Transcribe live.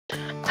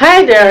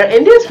Hi there,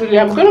 in this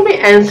video I'm going to be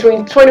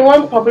answering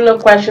 21 popular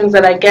questions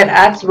that I get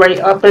asked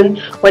very often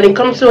when it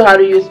comes to how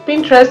to use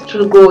Pinterest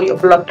to grow your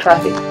blog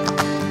traffic.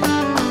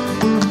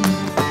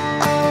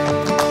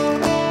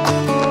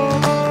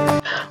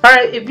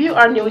 Alright, if you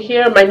are new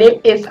here, my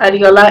name is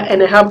Adiola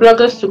and I help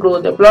bloggers to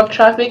grow their blog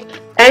traffic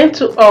and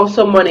to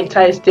also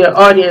monetize their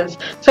audience.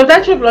 So if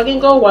that's your blogging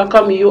goal,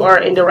 welcome, you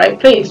are in the right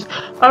place.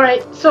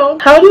 Alright, so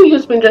how do you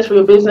use Pinterest for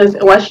your business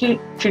and what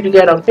should you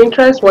get on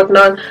Pinterest,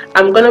 whatnot?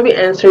 I'm going to be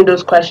answering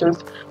those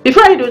questions.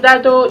 Before I do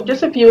that though,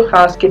 just a few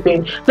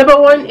housekeeping.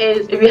 Number one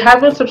is, if you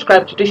haven't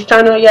subscribed to this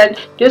channel yet,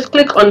 just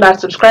click on that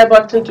subscribe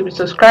button to be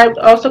subscribed.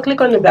 Also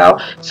click on the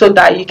bell so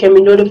that you can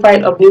be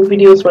notified of new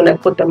videos when I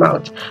put them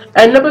out.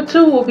 And number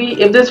two will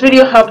be, if this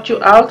video helped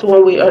you out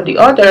one way or the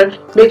other,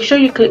 make sure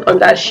you click on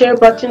that share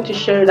button to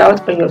share it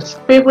out on your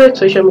favorite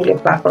social media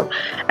platform.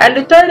 And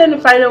the third and the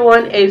final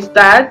one is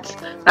that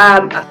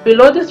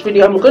below this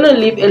video I'm going to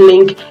leave a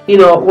link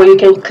where you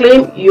can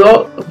claim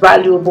your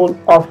valuable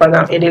offer.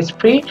 Now it is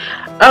free.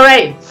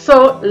 Alright,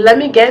 so let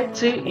me get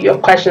to your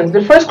questions.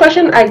 The first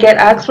question I get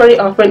asked very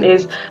often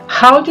is,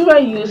 how do I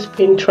use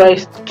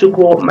Pinterest to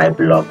grow my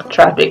blog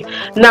traffic?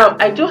 Now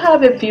I do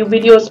have a few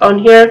videos on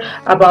here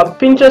about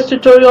Pinterest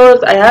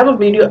tutorials. I have a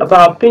video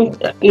about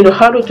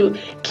how to do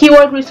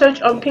keyword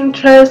research on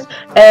Pinterest,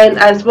 and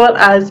as well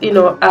as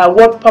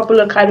what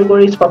popular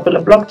categories,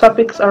 popular blog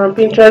topics are on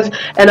Pinterest.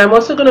 And I'm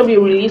also going to be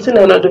releasing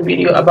another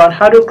video about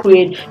how to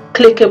create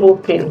clickable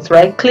pins,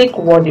 right? Click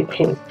worthy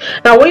pins.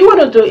 Now what you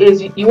want to do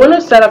is you want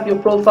to set up your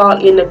profile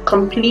in a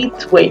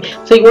complete way.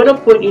 So you want to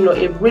put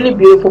a really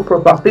beautiful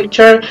profile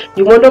picture.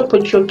 You want to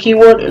put your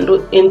keyword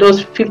in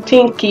those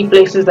 15 key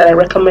places that I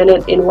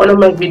recommended in one of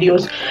my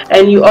videos,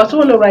 and you also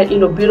want to write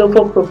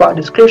beautiful profile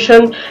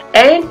description.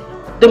 And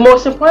the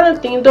most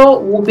important thing though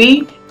will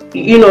be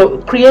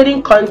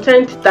creating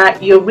content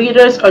that your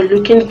readers are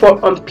looking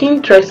for on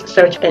Pinterest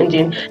search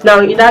engine. Now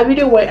in that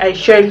video where I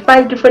shared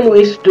 5 different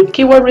ways to do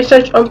keyword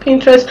research on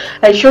Pinterest,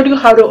 I showed you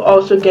how to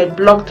also get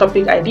blog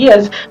topic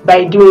ideas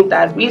by doing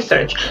that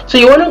research. So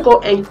you want to go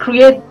and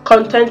create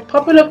content,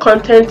 popular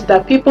content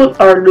that people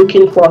are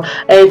looking for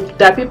and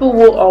that people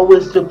will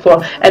always look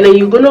for, and then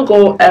you're going to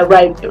go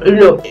write a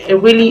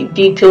really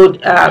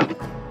detailed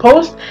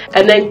post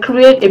and then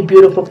create a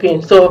beautiful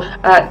pin. So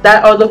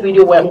that other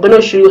video where I'm going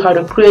to show you how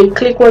to create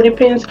click-worthy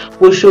pins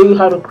will show you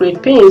how to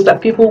create pins that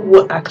people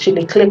will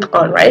actually click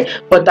on, right?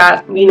 But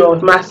that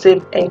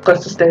massive and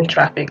consistent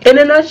traffic. In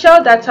a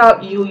nutshell, that's how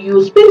you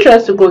use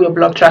Pinterest to grow your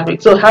blog traffic.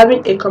 So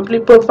having a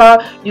complete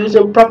profile,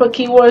 using proper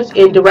keywords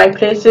in the right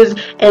places,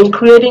 and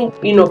creating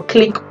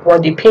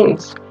click-worthy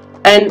pins.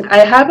 And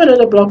I have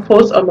another blog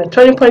post on my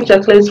 20-point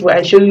checklist where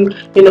I show you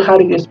how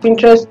to use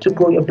Pinterest to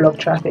grow your blog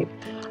traffic.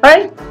 All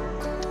right.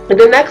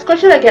 The next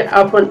question I get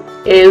often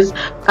is,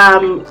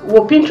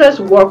 will Pinterest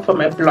work for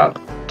my blog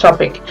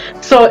topic?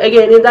 So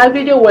again, in that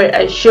video where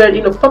I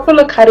shared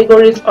popular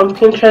categories on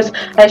Pinterest,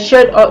 I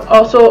shared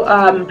also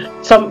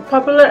some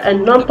popular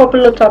and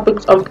non-popular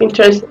topics on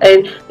Pinterest,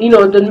 and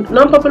the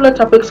non-popular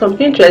topics on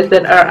Pinterest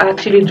that are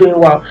actually doing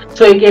well.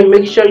 So again,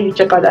 make sure you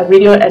check out that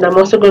video, and I'm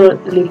also going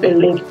to leave a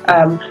link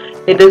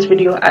in this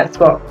video as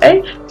well.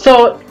 Okay,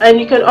 so and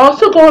you can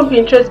also go on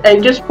Pinterest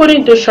and just put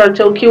in the short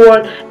tail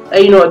keyword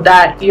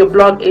that your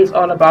blog is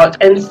all about,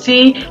 and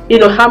see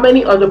how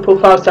many other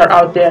profiles are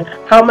out there,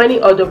 how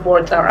many other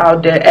boards are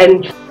out there,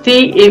 and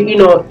see if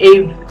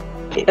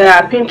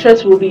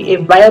Pinterest will be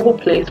a viable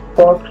place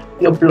for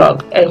your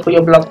blog and for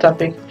your blog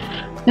topic.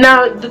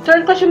 Now the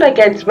third question I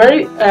get is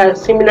very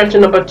similar to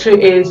number 2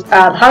 is,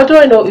 how do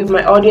I know if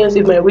my audience,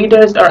 if my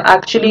readers are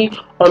actually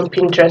on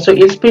Pinterest? So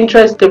is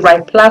Pinterest the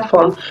right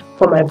platform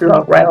for my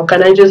blog, right? Or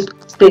can I just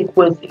stick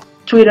with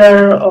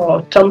Twitter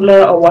or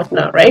Tumblr or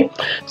whatnot, right?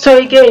 So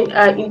again,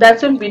 in that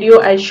same video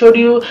I showed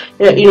you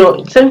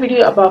same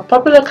video about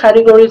popular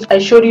categories. I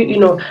showed you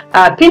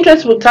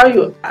Pinterest will tell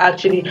you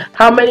actually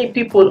how many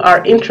people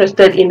are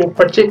interested in a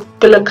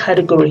particular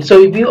category. So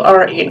if you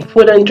are in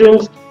food and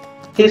drinks,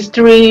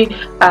 history,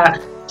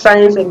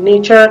 science and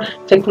nature,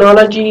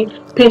 technology,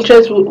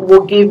 Pinterest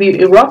will give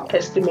you a rough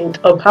estimate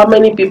of how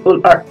many people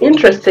are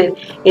interested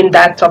in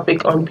that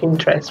topic on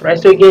Pinterest, right?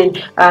 So again,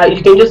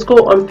 you can just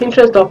go on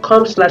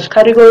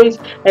pinterest.com/categories,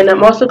 and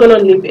I'm also going to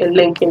leave a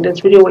link in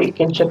this video where you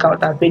can check out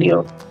that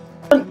video.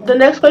 The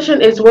next question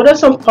is, what are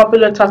some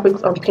popular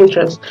topics on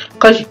Pinterest?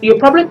 Because you're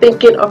probably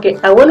thinking, okay,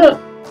 I want to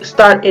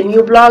start a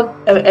new blog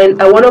and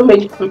I want to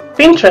make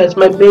Pinterest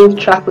my main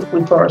traffic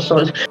referral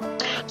source.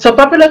 So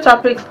popular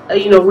topics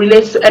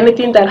relates to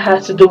anything that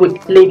has to do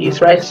with ladies,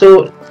 right?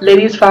 So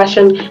ladies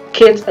fashion,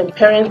 kids and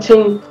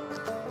parenting,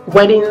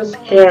 weddings,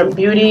 hair and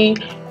beauty,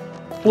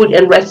 food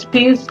and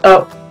recipes,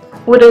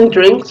 food and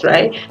drinks,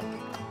 right?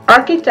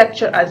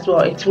 Architecture as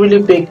well, it's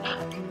really big.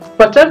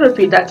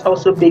 Photography, that's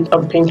also big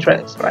on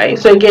Pinterest, right?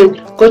 So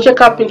again, go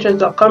check out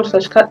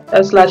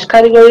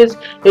pinterest.com/categories.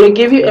 It will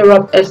give you a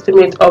rough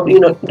estimate of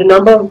the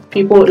number of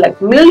people,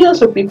 like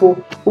millions of people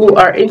who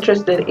are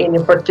interested in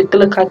a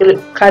particular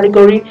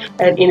category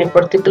and in a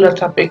particular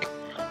topic.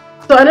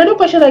 So another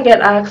question I get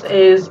asked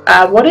is,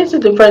 what is the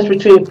difference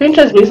between a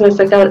Pinterest business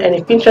account and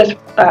a Pinterest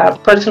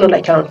personal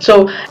account?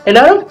 So a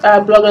lot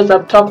of bloggers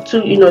I've talked to,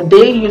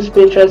 they use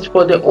Pinterest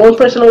for their own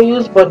personal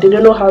use, but they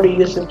don't know how to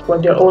use it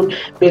for their own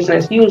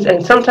business use.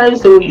 And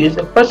sometimes they will use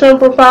a personal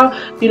profile,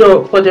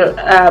 for their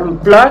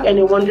blog, and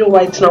they wonder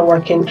why it's not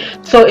working.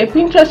 So a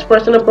Pinterest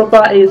personal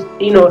profile is,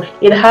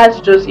 it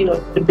has just,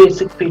 the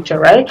basic feature,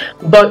 right?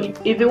 But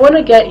if you want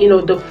to get,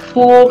 the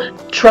full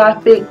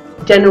traffic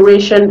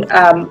generation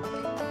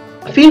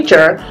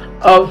feature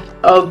of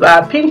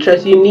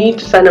Pinterest, you need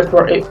to sign up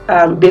for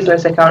a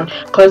business account,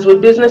 because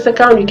with business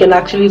account you can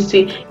actually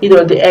see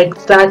the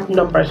exact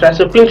numbers, right?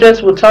 So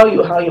Pinterest will tell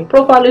you how your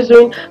profile is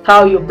doing,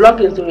 how your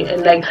blog is doing,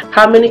 and like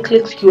how many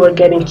clicks you are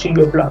getting to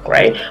your blog,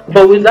 right?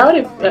 But without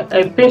a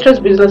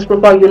Pinterest business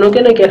profile, you're not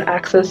going to get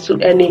access to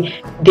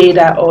any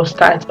data or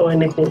stats or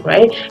anything,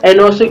 right? And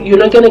also you're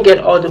not going to get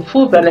all the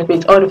full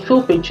benefits, all the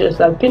full features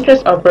that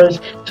Pinterest offers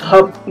to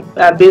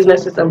help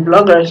businesses and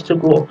bloggers to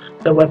grow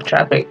the web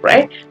traffic,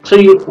 right? So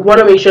you want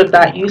to make sure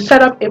that you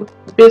set up a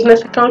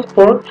business account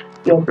for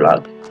your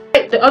blog.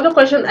 The other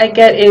question I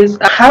get is,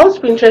 how is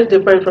Pinterest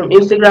different from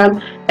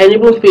Instagram and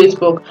even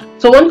Facebook?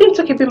 So one thing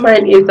to keep in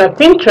mind is that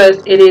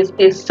Pinterest, it is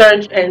a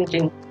search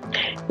engine,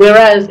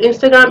 whereas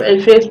Instagram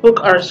and Facebook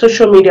are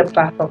social media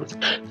platforms.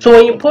 So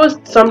when you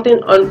post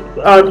something on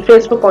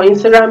Facebook or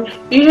Instagram,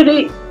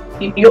 usually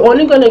you're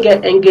only going to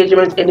get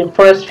engagement in the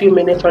first few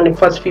minutes or in the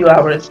first few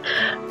hours,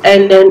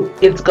 and then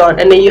it's gone,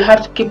 and then you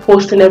have to keep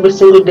posting every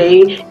single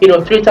day,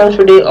 3 times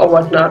per day or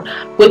whatnot.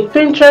 With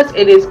Pinterest,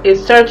 it is a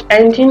search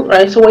engine,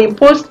 right? So when you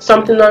post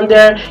something on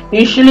there,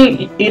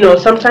 usually,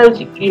 sometimes,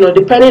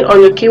 depending on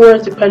your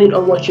keywords, depending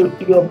on what your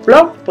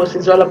blog post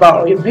is all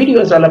about or your video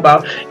is all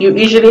about, you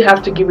usually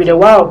have to give it a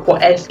while for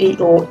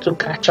SEO to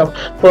catch up,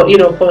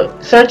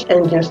 for search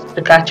engines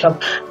to catch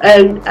up.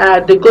 And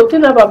the good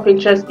thing about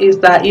Pinterest is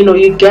that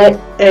you get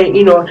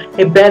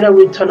a better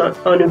return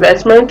on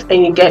investment,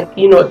 and you get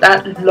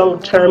that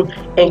long-term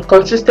and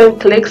consistent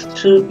clicks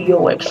to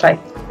your website,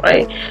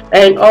 right?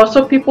 And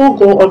also people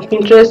go on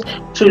Pinterest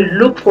to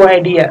look for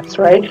ideas,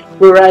 right?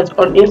 Whereas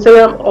on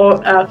Instagram or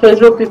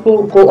Facebook,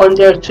 people go on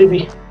there to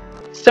be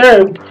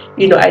served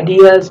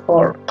ideas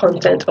or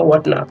content or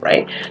whatnot,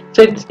 right?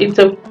 So it's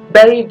a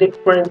very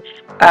different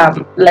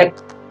like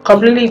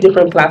completely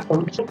different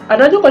platforms.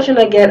 Another question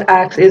I get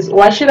asked is,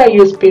 why should I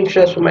use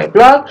Pinterest for my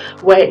blog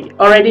where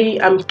already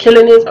I'm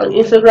killing it on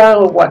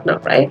Instagram or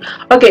whatnot, right?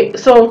 Okay,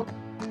 so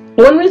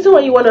one reason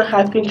why you want to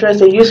have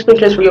Pinterest and use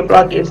Pinterest for your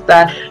blog is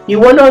that you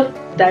want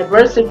to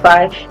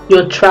diversify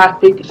your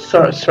traffic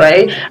source,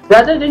 right?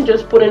 Rather than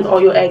just putting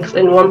all your eggs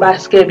in one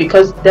basket,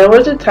 because there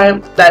was a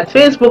time that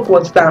Facebook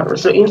was down,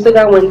 so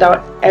Instagram went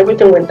down,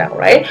 everything went down,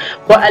 right?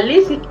 But at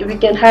least if you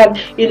can have,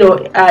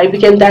 if you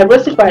can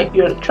diversify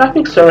your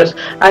traffic source,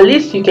 at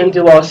least you can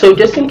do well. So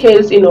just in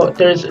case,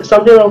 there's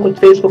something wrong with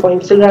Facebook or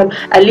Instagram,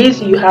 at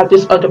least you have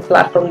this other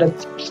platform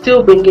that's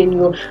still bringing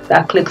you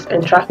that clicks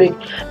and traffic.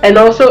 And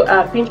also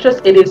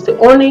Pinterest, it is the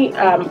only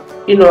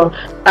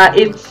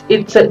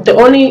it's the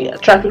only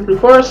traffic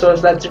referral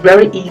source that's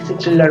very easy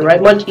to learn,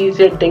 right? Much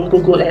easier than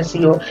Google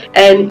SEO,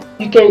 and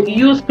you can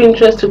use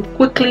Pinterest to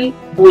quickly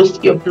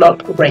boost your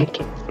blog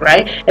rankings,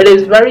 right? It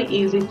is very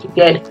easy to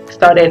get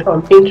started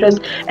on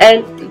Pinterest.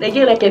 And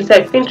again, like I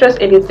said,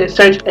 Pinterest, it is a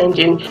search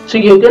engine, so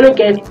you're gonna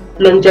get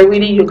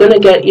longevity, you're gonna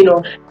get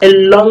a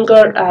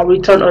longer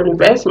return on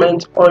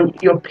investment on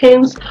your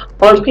pins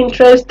on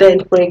Pinterest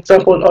than, for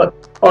example,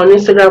 on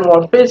Instagram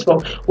or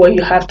Facebook, where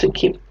you have to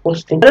keep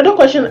posting. Another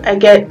question I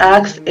get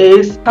asked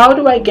is, how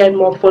do I get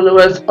more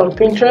followers on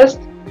Pinterest?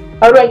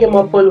 How do I get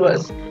more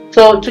followers?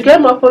 So to get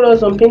more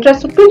followers on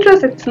Pinterest, so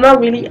Pinterest, it's not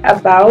really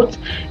about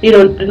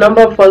the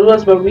number of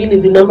followers, but really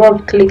the number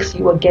of clicks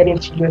you are getting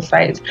to your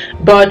site.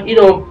 But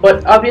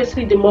but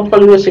obviously the more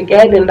followers you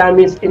get, then that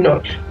means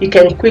you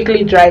can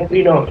quickly drive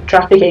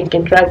traffic, and you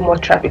can drive more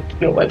traffic to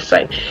your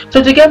website.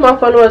 So to get more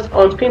followers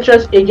on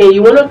Pinterest, again,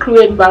 you want to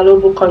create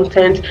valuable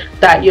content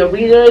that your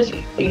readers,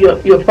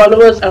 your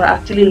followers are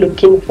actually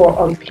looking for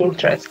on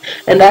Pinterest,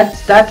 and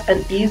that's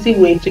an easy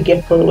way to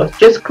get followers,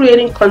 just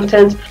creating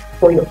content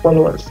for your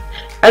followers.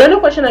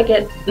 Another question I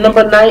get,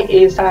 number 9,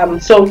 is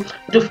so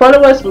do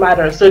followers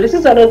matter? So this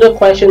is another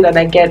question that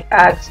I get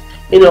asked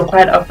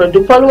quite often.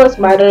 Do followers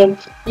matter?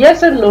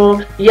 Yes and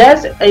no.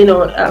 Yes,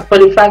 for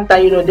the fact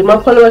that the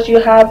more followers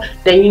you have,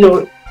 then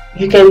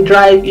you can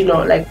drive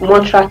like more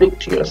traffic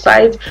to your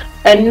site.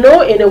 And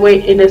no, in a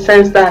way, in a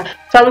sense that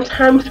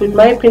sometimes with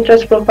my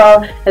Pinterest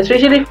profile,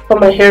 especially for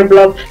my hair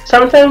blog,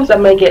 sometimes I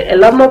might get a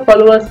lot more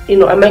followers.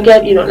 I might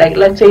get like,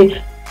 let's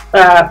say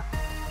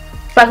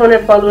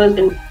 500 followers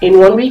in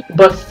 1 week,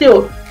 but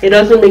still it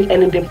doesn't make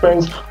any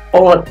difference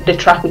on the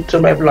traffic to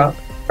my blog,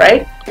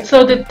 right?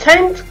 So the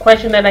 10th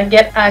question that I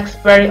get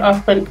asked very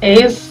often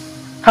is,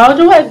 how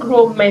do I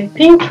grow my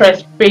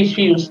Pinterest page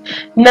views?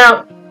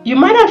 Now, you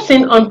might have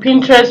seen on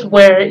Pinterest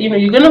where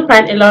you're going to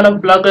find a lot of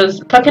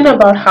bloggers talking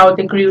about how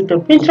they grew their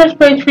Pinterest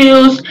page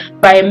views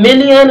by 1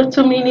 million,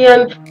 2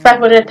 million,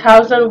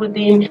 500,000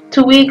 within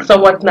 2 weeks or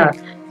whatnot.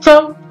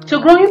 So to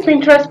grow your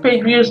Pinterest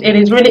page views, it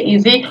is really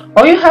easy.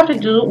 All you have to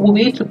do will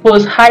be to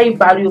post high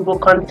valuable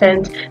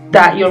content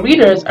that your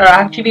readers are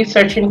actually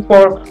searching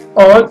for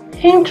on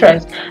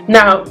Pinterest.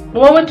 Now,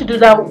 one way to do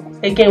that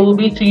again will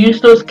be to use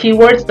those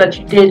keywords that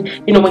you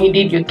did, when you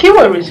did your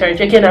keyword research.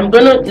 Again, I'm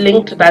going to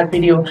link to that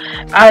video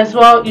as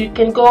well. You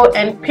can go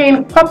and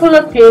pin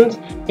popular pins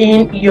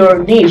in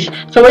your niche.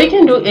 So what you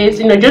can do is,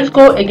 just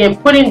go again,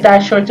 put in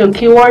that short tail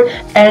keyword,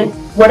 and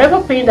whatever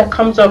pin that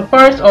comes up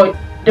first, or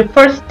the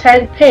first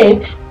 10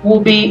 pin, will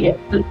be,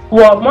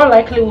 well, more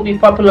likely will be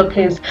popular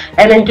pins,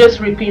 and then just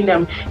repeat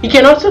them. You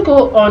can also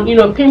go on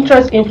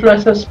Pinterest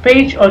influencers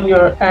page on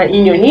your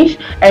in your niche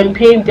and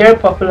pin their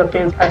popular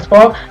pins as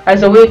well,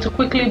 as a way to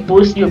quickly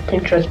boost your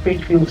Pinterest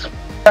page views.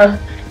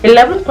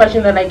 11th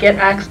question that I get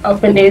asked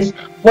often is,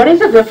 what is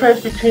the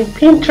difference between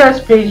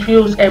Pinterest page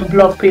views and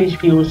blog page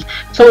views?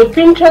 So with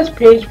Pinterest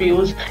page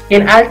views,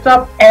 it adds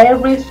up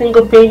every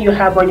single pin you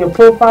have on your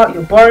profile,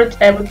 your boards,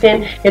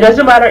 everything. It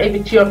doesn't matter if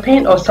it's your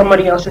pin or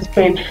somebody else's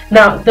pin.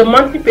 Now, the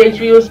monthly page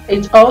views,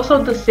 it's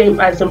also the same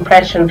as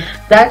impression.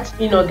 That's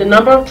the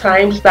number of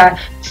times that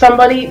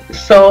somebody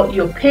saw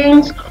your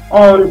pins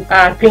on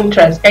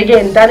Pinterest.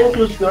 Again, that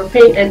includes your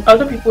pin and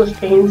other people's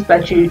pins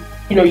that you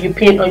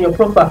pin on your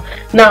profile.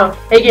 Now,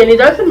 again, it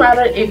doesn't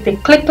matter if they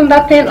clicked on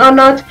that pin or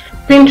not.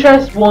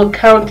 Pinterest will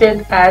count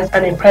it as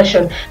an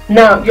impression.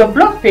 Now, your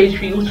blog page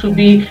views will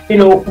be,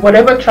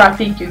 whatever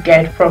traffic you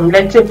get from,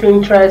 let's say,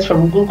 Pinterest,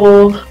 from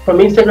Google, from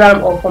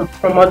Instagram, or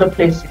from other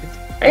places,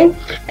 right?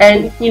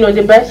 And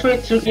the best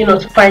way to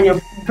to find your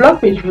blog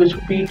page views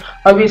would be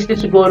obviously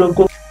to go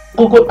to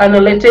Google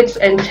Analytics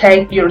and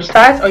check your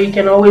stats, or you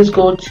can always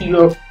go to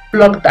your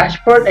blog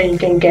dashboard and you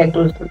can get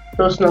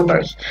those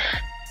numbers.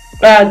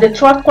 The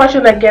 12th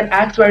question I get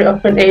asked very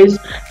often is,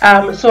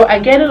 so I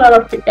get a lot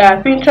of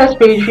Pinterest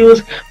page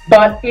views,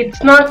 but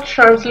it's not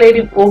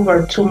translated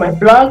over to my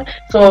blog.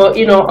 So,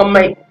 on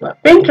my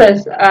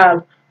Pinterest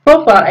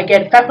profile, I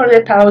get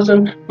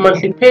 500,000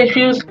 monthly page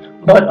views,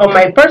 but on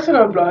my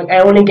personal blog, I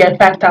only get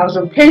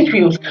 5,000 page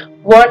views.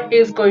 What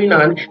is going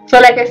on? So,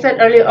 like I said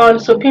earlier on,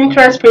 so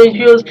Pinterest page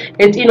views,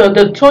 it's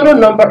the total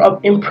number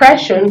of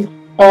impressions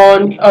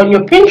on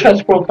your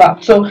Pinterest profile.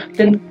 So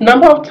the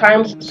number of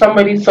times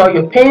somebody saw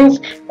your pins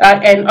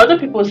and other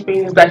people's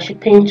pins that you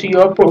pinned to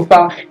your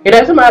profile. It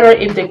doesn't matter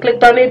if they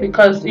clicked on it,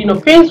 because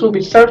pins will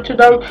be served to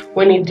them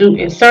when you do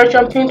a search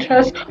on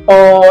Pinterest,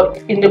 or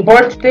in the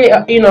boards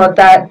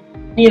that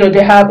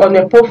they have on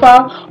their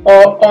profile,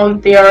 or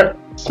on their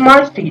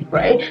smart feed,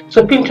 right?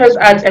 So Pinterest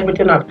adds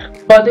everything up.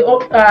 But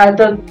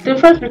the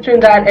difference between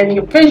that and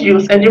your page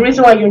views, and the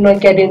reason why you're not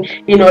getting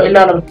a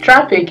lot of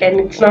traffic and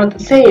it's not the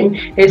same,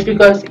 is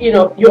because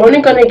you're only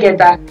gonna get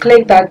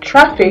that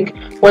traffic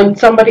when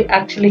somebody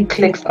actually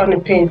clicks on a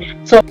pin.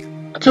 So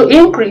to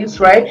increase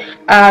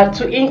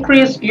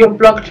your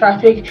blog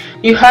traffic,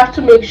 you have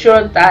to make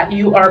sure that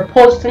you are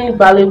posting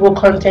valuable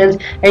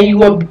content and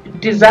you are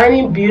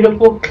designing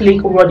beautiful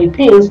click-worthy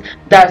pins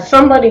that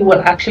somebody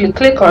will actually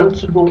click on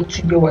to go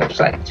to your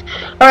website.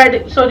 All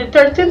right, so the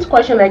 13th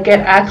question I get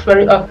asked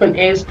very often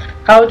is,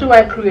 how do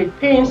I create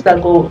pins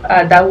that will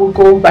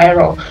go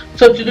viral?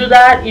 So to do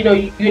that,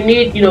 you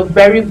need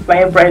very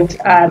vibrant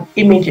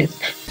images.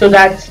 So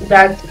that's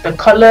the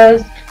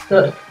colors,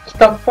 the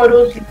stock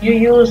photos you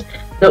use,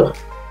 the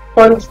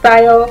font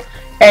style,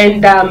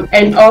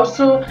 and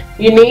also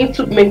you need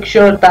to make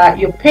sure that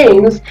your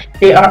pins,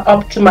 they are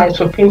optimized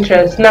for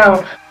Pinterest.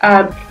 Now,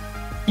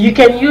 you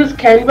can use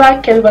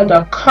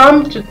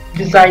canva.com to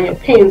design your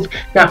pins.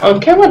 Now on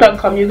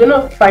canva.com, you're going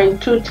to find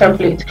two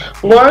templates.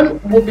 One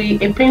will be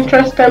a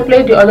Pinterest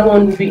template, the other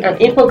one will be an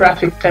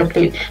infographic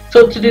template.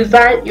 So to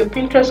design your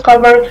Pinterest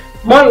cover,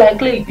 more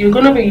likely you're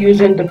going to be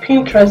using the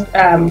Pinterest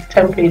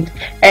template,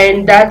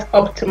 and that's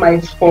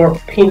optimized for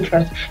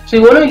Pinterest. So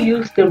you want to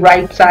use the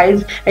right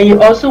size, and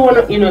you also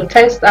want to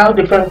test out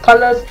different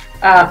colors,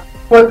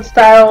 font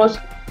styles,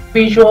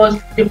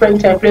 visuals,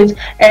 different templates.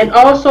 And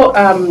also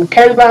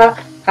Canva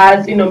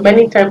has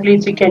many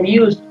templates you can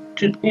use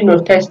to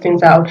test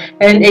things out.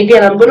 And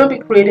again, I'm going to be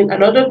creating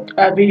another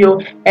video,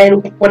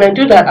 and when I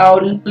do that,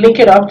 I'll link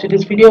it up to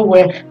this video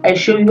where I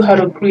show you how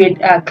to create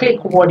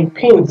click-worthy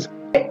pins.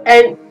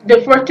 And the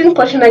 14th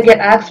question I get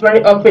asked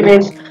very often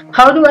is,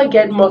 how do I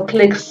get more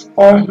clicks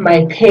on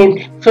my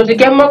pin? So to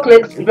get more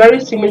clicks, very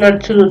similar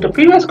to the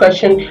previous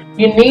question,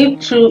 you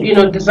need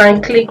to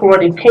design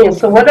click-worthy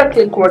pins. So what are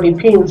click-worthy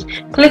pins?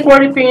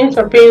 Click-worthy pins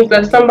are pins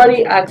that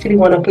somebody actually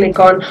want to click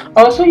on.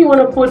 Also, you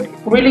want to put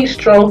really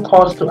strong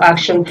calls to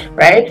action,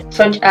 right?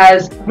 Such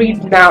as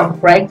read now,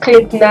 right?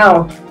 Click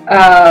now.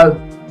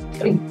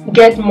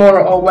 Get more,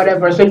 or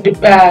whatever. So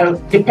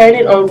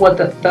depending on what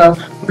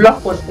the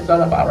blog post is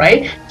all about,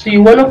 right? So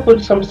you want to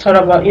put some sort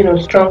of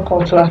a strong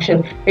call to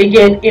action.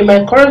 Again, in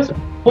my course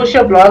Boost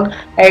Your Blog,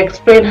 I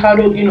explain how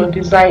to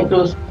design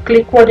those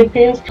click-worthy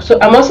pins. So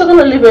I'm also going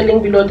to leave a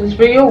link below this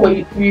video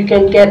where you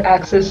can get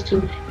access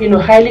to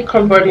highly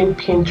converting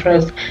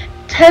Pinterest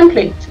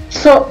template.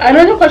 So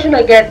another question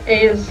I get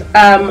is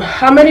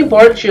how many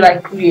boards should I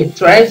create,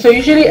 right? So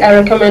usually I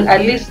recommend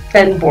at least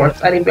 10 boards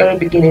at the very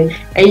beginning,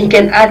 and you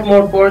can add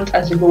more boards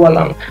as you go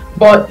along.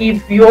 But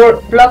if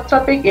your blog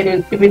topic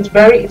if it's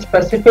very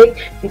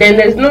specific, then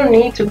there's no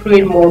need to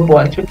create more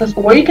boards, because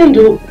what you can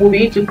do will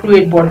be to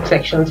create board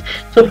sections.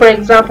 So for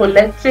example,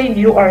 let's say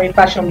you are a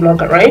fashion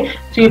blogger, right?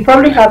 So you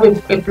probably have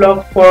a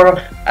blog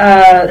for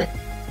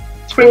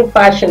spring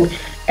fashion,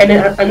 and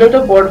then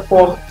another board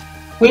for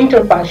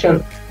winter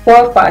fashion,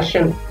 fall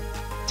fashion,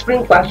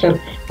 spring fashion,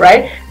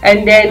 right?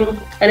 And then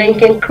you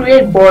can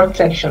create board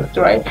sections,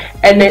 right?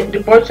 And then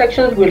the board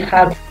sections will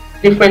have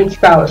different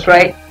styles,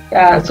 right?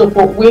 So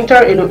for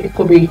winter, it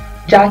could be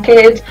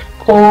jackets,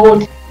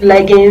 coat,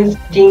 leggings,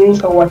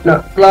 jeans, or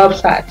whatnot,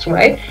 gloves, hats,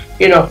 right?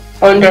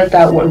 Under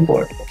that one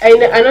board.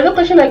 And another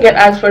question I get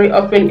asked very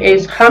often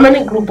is how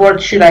many group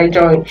boards should I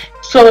join?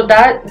 So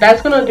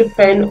that's gonna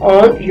depend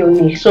on your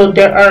niche. So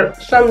there are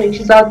some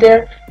niches out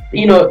there,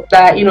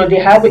 that they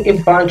have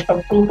a bunch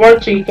of group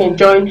boards, so you can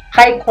join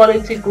high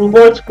quality group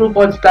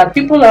boards that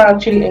people are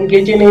actually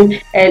engaging in,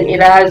 and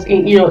it has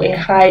a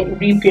high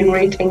reaping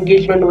rate,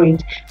 engagement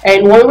rate.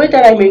 And one way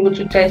that I'm able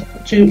to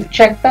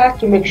check that,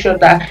 to make sure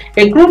that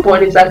a group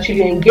board is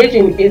actually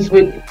engaging, is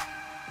with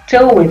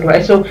Tailwind,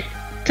 right? So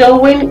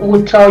Tailwind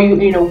will tell you,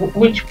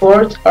 which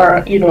boards are,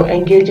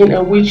 engaging,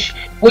 and which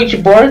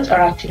boards are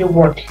actually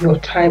worth your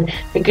time.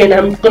 Again,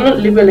 I'm gonna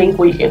leave a link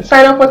where you can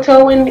sign up for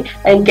Tailwind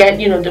and get,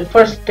 the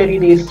first 30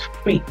 days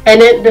free.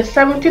 And then the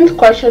 17th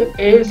question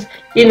is,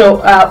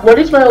 what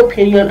is my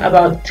opinion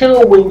about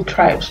Tailwind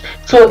tribes?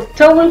 So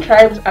Tailwind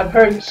tribes, I've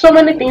heard so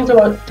many things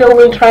about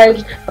Tailwind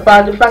tribes,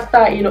 about the fact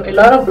that a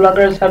lot of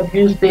bloggers have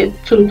used it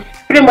to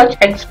pretty much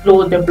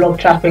explode their blog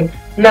traffic.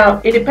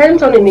 Now it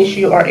depends on the niche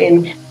you are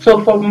in.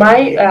 So for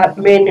my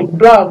main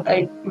blog,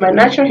 my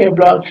natural hair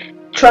blog,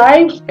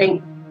 tribes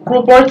and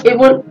group boards,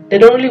 even they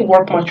don't really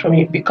work much for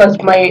me, because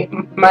my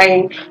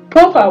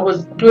profile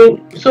was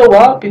doing so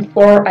well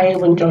before I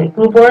even joined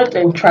group boards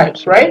and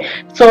tribes, right?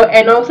 So,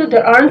 and also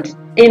there aren't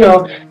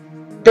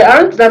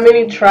that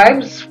many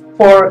tribes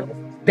for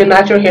the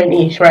natural hair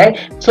niche, right?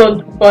 So,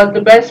 but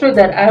the best way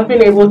that I've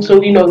been able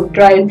to,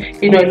 drive,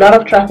 a lot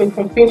of traffic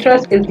from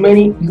Pinterest is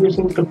mainly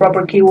using the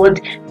proper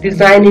keywords,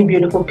 designing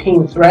beautiful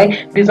pins,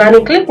 right?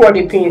 Designing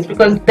click-worthy pins,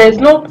 because there's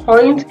no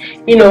point,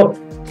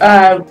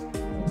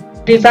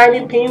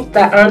 designing pins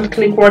that aren't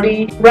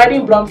click-worthy,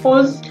 writing blog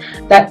posts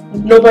that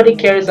nobody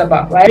cares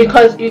about, right?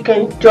 Because you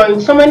can join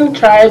so many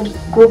tribes,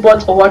 group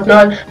bots, or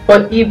whatnot,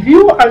 but if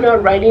you are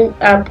not writing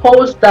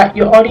posts that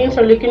your audience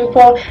are looking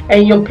for,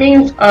 and your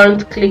pins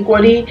aren't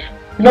click-worthy,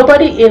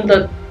 nobody in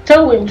the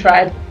Tailwind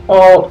tribe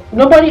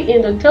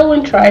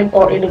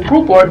or in a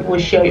group board will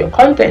share your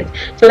content.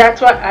 So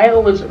that's why I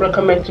always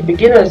recommend to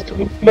beginners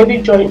to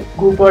maybe join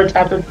group boards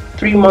after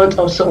 3 months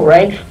or so,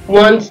 right?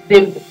 Once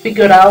they've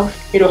figured out,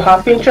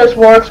 how Pinterest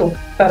works, or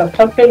what sort of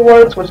template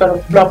works, what sort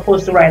of blog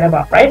posts to write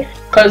about, right?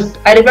 Because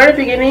at the very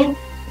beginning,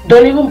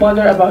 don't even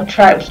bother about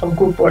tribes or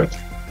group boards.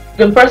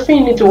 The first thing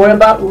you need to worry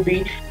about will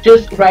be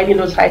just writing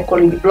those high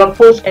quality blog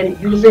posts and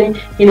using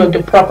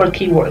the proper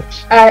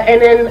keywords. And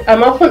then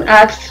I'm often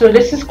asked, so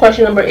this is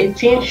question number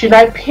 18, should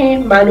I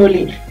pin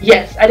manually?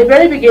 Yes, at the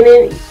very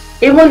beginning,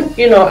 even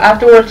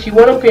afterwards, you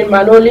want to pin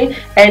manually.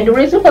 And the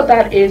reason for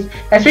that is,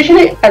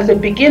 especially as a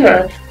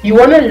beginner, you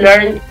want to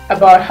learn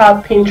about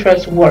how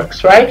Pinterest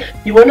works, right?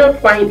 You want to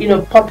find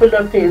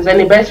popular pins, and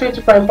the best way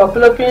to find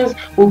popular pins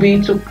will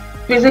be to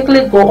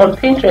physically go on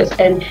Pinterest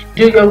and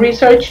do your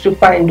research to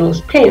find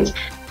those pins.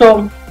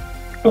 So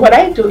what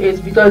I do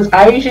is, because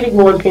I usually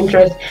go on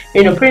Pinterest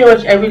pretty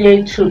much every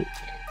day to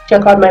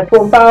check out my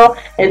profile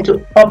and to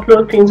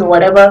upload pins or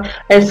whatever,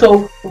 and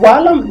so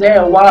while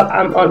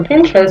I'm on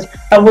Pinterest,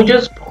 I will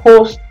just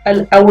post,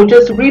 and I will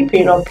just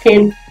repin or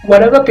pin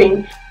whatever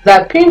pin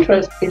that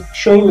Pinterest is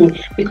showing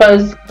me,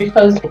 because if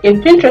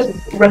Pinterest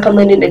is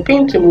recommending a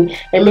pin to me,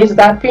 it means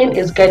that pin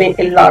is getting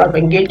a lot of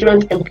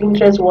engagement, and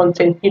Pinterest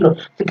wants it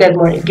to get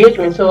more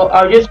engagement. So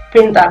I'll just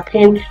pin that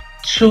pin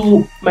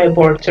to my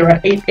board, to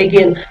write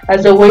again,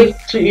 as a way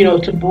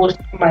to boost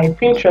my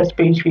Pinterest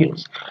page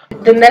views.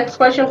 The next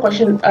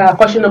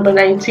question number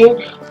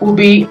 19 will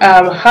be,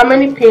 how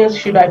many pins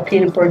should I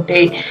pin per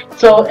day?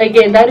 So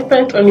again, that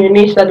depends on your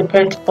niche, that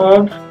depends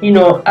on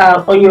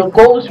on your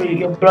goals, really,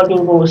 your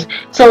blogging goals.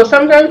 So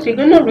sometimes you're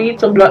going to read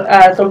some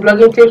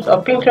blogging tips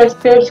or Pinterest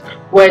tips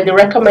where they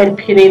recommend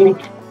pinning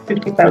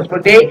 50 times per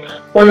day,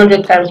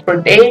 100 times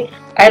per day.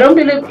 I don't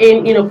believe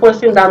in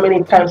posting that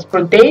many times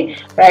per day,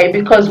 right?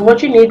 Because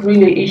what you need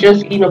really is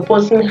just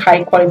posting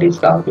high quality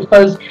stuff.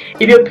 Because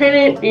if you're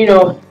pinning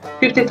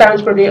 50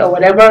 times per day or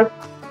whatever,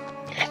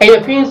 and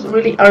your pins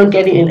really aren't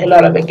getting a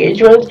lot of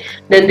engagement,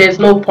 then there's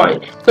no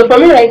point. So for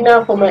me right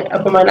now, for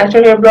my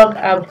natural hair blog,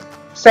 I've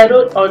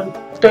settled on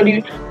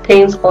 30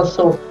 pins or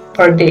so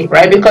per day,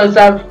 right? Because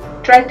I've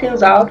tried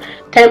pins out,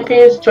 10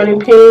 pins,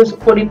 20 pins,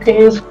 40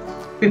 pins,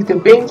 50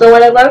 pins or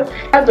whatever.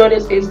 I've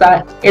noticed is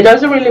that it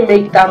doesn't really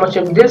make that much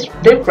of this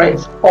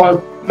difference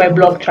on my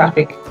blog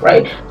traffic,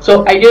 right?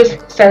 So I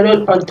just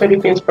settled on 30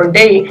 pins per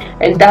day,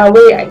 and that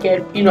way I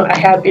get,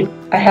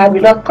 I have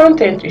enough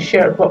content to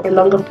share for a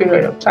longer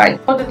period of time.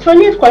 So the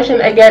 20th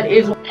question I get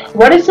is,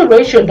 what is the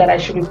ratio that I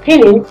should be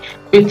pinning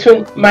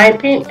between my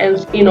pin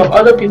and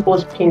other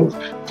people's pins?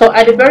 So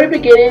at the very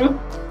beginning,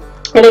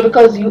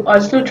 because you are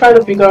still trying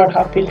to figure out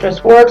how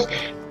Pinterest works,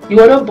 you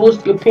want to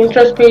boost your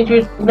Pinterest page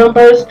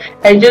numbers,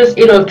 and just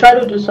try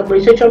to do some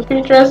research on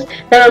Pinterest.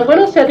 And I'm going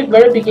to say at the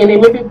very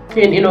beginning, maybe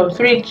pin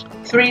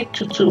three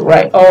to two,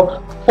 right,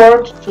 or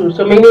 4 to 2.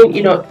 So meaning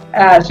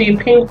so you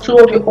pin 2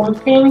 of your own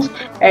pins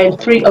and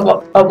 3 of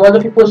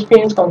other people's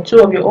pins, or 2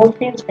 of your own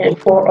pins and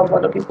 4 of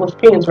other people's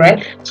pins,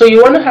 right? So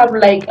you want to have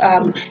like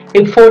a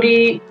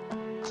 40-60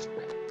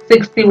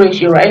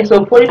 ratio, right?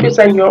 So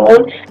 40% your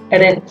own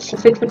and then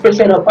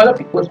 60% of other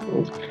people's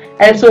pins.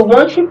 And so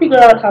once you figure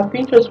out how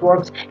Pinterest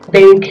works,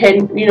 then you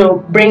can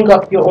bring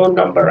up your own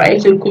number, right?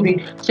 So you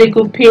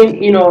could pin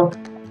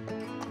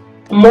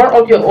more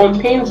of your own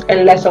pins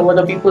and less of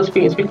other people's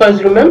pins,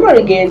 because remember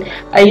again,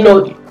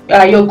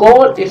 your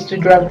goal is to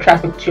drive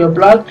traffic to your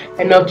blog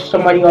and not to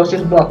somebody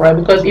else's blog, right?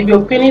 Because if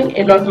you're pinning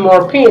a lot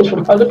more pins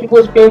from other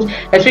people's pins,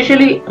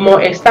 especially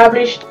more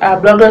established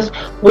bloggers,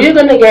 what you're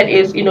gonna get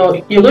is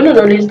you're gonna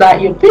notice that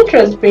your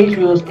Pinterest page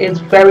views is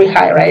very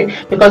high,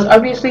 right? Because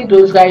obviously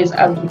those guys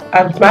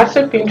have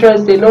mastered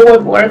Pinterest, they know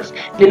what works,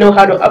 they know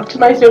how to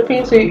optimize their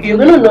pins. So you're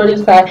gonna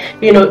notice that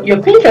your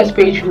Pinterest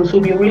page views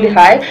will be really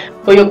high,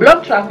 but your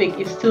blog traffic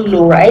is still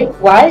low, right?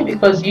 Why?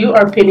 Because you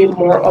are pinning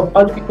more of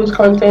other people's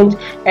content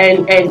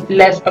and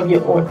less of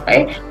your own,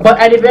 right? But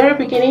at the very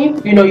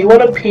beginning, you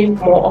want to pin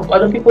more of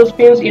other people's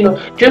pins,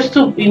 just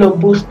to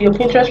boost your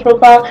Pinterest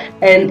profile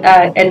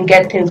and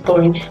get things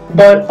going.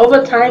 But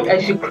over time,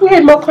 as you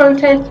create more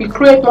content, you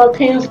create more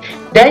pins,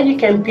 then you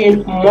can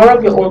pin more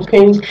of your own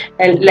pins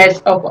and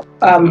less of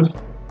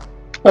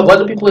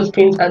other people's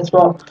pins as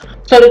well.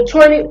 So the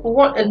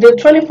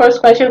 21st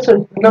question,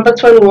 so number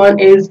 21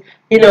 is,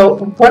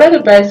 what are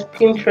the best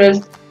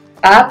Pinterest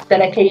apps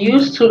that I can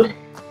use to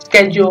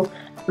schedule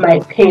my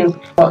pins?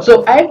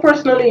 So I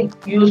personally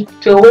use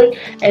Tailwind,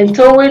 and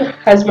Tailwind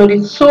has made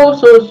it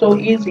so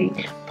easy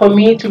for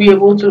me to be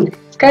able to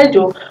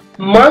schedule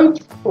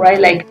months, right?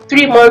 Like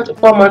 3 months,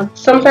 4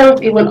 months,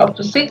 sometimes even up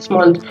to 6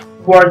 months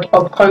worth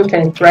of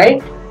content,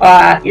 right?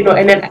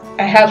 And then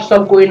I have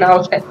stuff going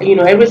out,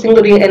 every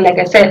single day. And like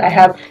I said, I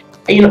have,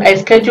 I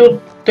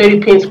schedule 30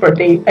 pins per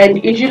day.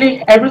 And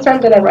usually every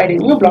time that I write a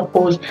new blog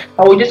post,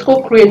 I will just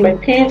go create my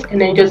pins and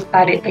then just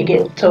add it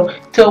again. So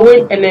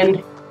Tailwind, and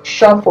then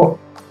shuffle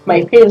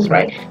my pins,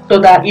 right? So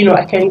that,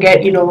 I can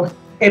get,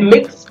 a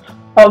mix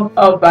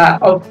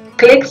of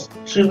clicks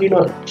to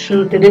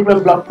to the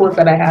different blog posts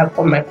that I have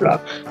on my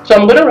blog. So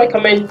I'm going to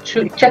recommend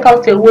to check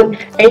out Tailwind,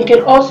 and you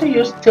can also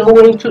use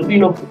Tailwind to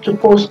to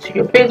post to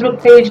your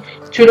Facebook page,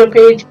 Twitter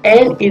page,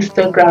 and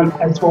Instagram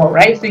as well,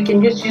 right? So you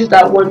can just use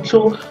that one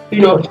tool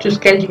to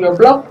schedule your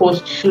blog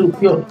post to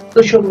your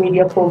social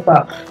media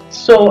profile.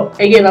 So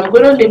again, I'm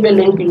going to leave a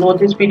link below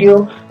this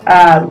video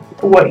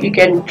where you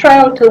can try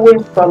out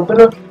Tailwind. So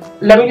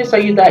let me just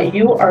tell you that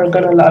you are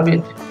gonna love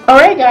it.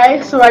 Alright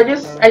guys, so I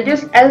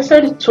just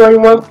answered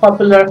 21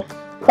 popular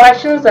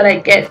questions that I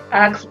get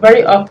asked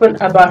very often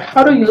about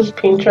how to use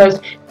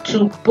Pinterest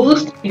to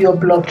boost your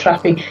blog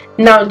traffic.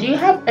 Now, do you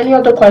have any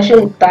other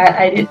question that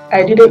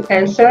I didn't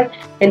answer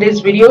in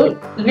this video?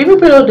 Leave it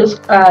below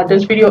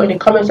this video in the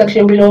comment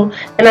section below.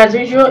 And as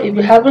usual, if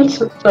you haven't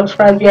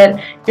subscribed yet,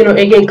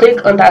 again,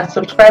 click on that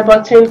subscribe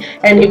button.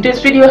 And if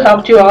this video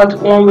helped you out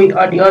one way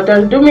or the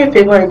other, do me a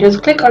favor and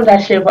just click on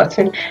that share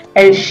button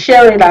and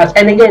share it out.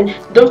 And again,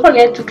 don't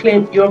forget to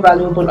claim your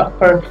valuable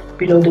offer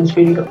below this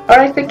video.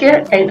 Alright, take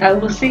care, and I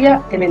will see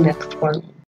you in the next one.